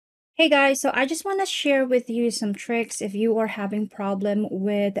Hey guys, so I just want to share with you some tricks if you are having problem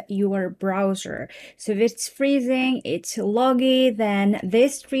with your browser. So if it's freezing, it's loggy, then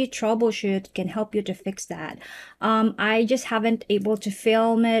this free troubleshoot can help you to fix that. I just haven't able to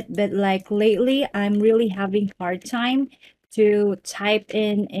film it, but like lately, I'm really having hard time to type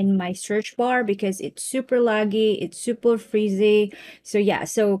in my search bar because it's super laggy, it's super freezy. So yeah,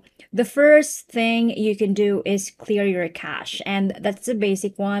 so the first thing you can do is clear your cache, and that's the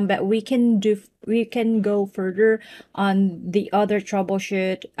basic one, but we can go further on the other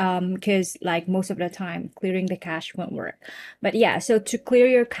troubleshoot because like most of the time clearing the cache won't work. But yeah, so to clear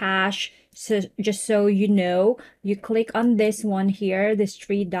your cache, so just so you know, you click on this one here, this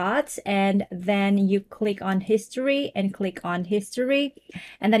three dots, and then you click on history and click on history,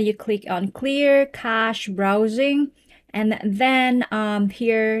 and then you click on clear cache browsing. And then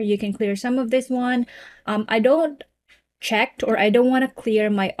here you can clear some of this one. I don't checked, or I don't want to clear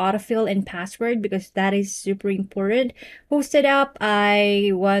my autofill and password because that is super important. Hosted up,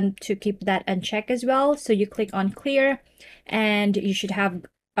 I want to keep that unchecked as well. So you click on clear, and you should have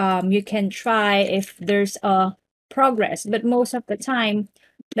you can try if there's a progress, but most of the time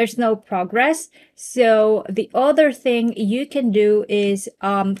there's no progress. So the other thing you can do is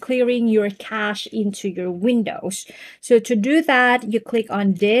clearing your cache into your windows. So to do that, you click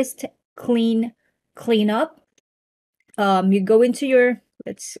on dist cleanup. You go into your,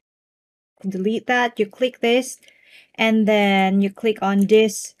 let's delete that, you click this, and then you click on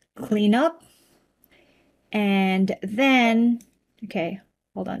this cleanup, and then okay,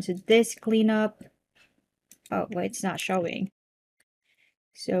 hold on, so this cleanup, oh wait, it's not showing,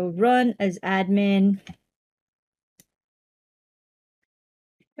 so run as admin.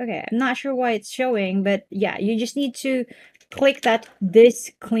 Okay, I'm not sure why it's showing, but yeah, you just need to click that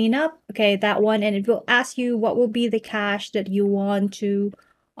this cleanup, okay, that one, and it will ask you what will be the cache that you want to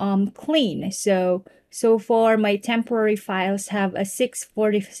clean. So far my temporary files have a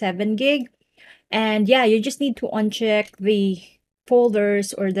 647 gig, and yeah, you just need to uncheck the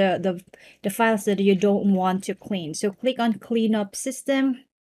folders or the files that you don't want to clean. So click on cleanup system,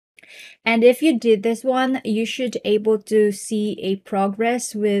 and if you did this one, you should able to see a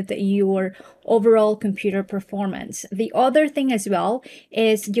progress with your overall computer performance. The other thing as well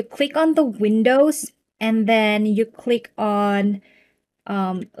is you click on the windows, and then you click on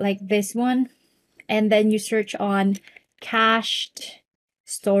like this one, and then you search on cached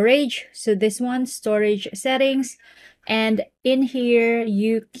storage. So this one, storage settings. And in here,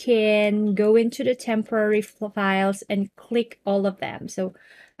 you can go into the temporary files and click all of them. So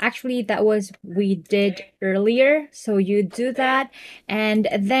actually, that was we did earlier. So you do that and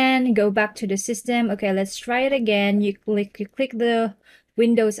then go back to the system. Okay, let's try it again. You click the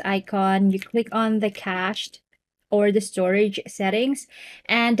Windows icon, you click on the cached or the storage settings,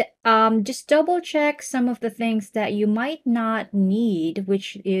 and just double check some of the things that you might not need,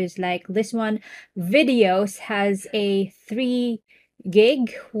 which is like this one, videos has a 3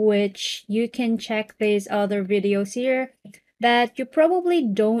 gig, which you can check these other videos here that you probably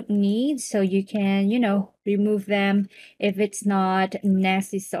don't need, so you can, remove them if it's not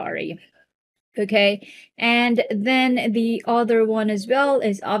necessary. Okay, and then the other one as well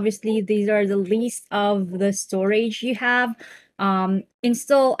is obviously these are the least of the storage you have.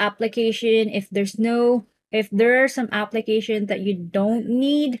 Install application if there are some applications that you don't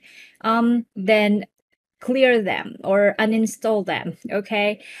need, then clear them or uninstall them.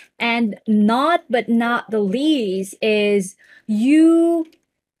 Okay, and not the least is you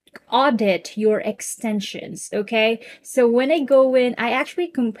audit your extensions. Okay, so when I go in, I actually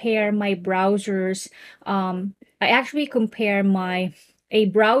compare my browsers. I actually compare my a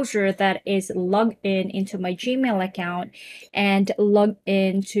browser that is logged in into my Gmail account and logged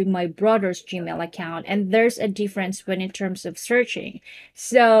into my brother's Gmail account, and there's a difference when in terms of searching.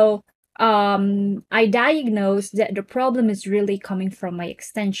 So I diagnosed that the problem is really coming from my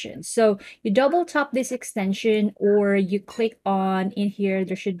extension. So you double tap this extension, or you click on in here,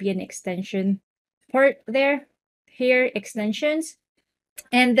 there should be an extension part there, here, extensions,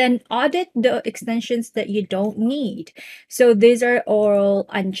 and then audit the extensions that you don't need. So these are all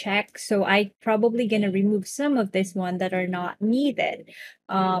unchecked, so I probably gonna remove some of this one that are not needed.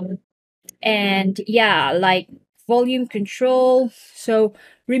 And yeah, like volume control. So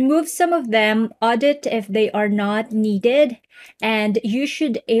remove some of them, audit if they are not needed, and you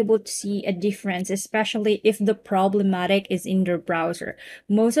should able to see a difference, especially if the problematic is in your browser.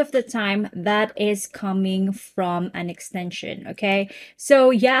 Most of the time that is coming from an extension. Okay,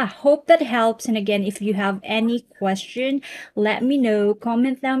 so yeah, hope that helps. And again, if you have any question, let me know,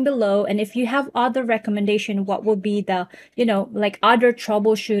 comment down below. And if you have other recommendation, what would be the, like other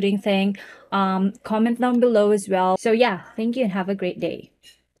troubleshooting thing, comment down below as well. So yeah, thank you and have a great day.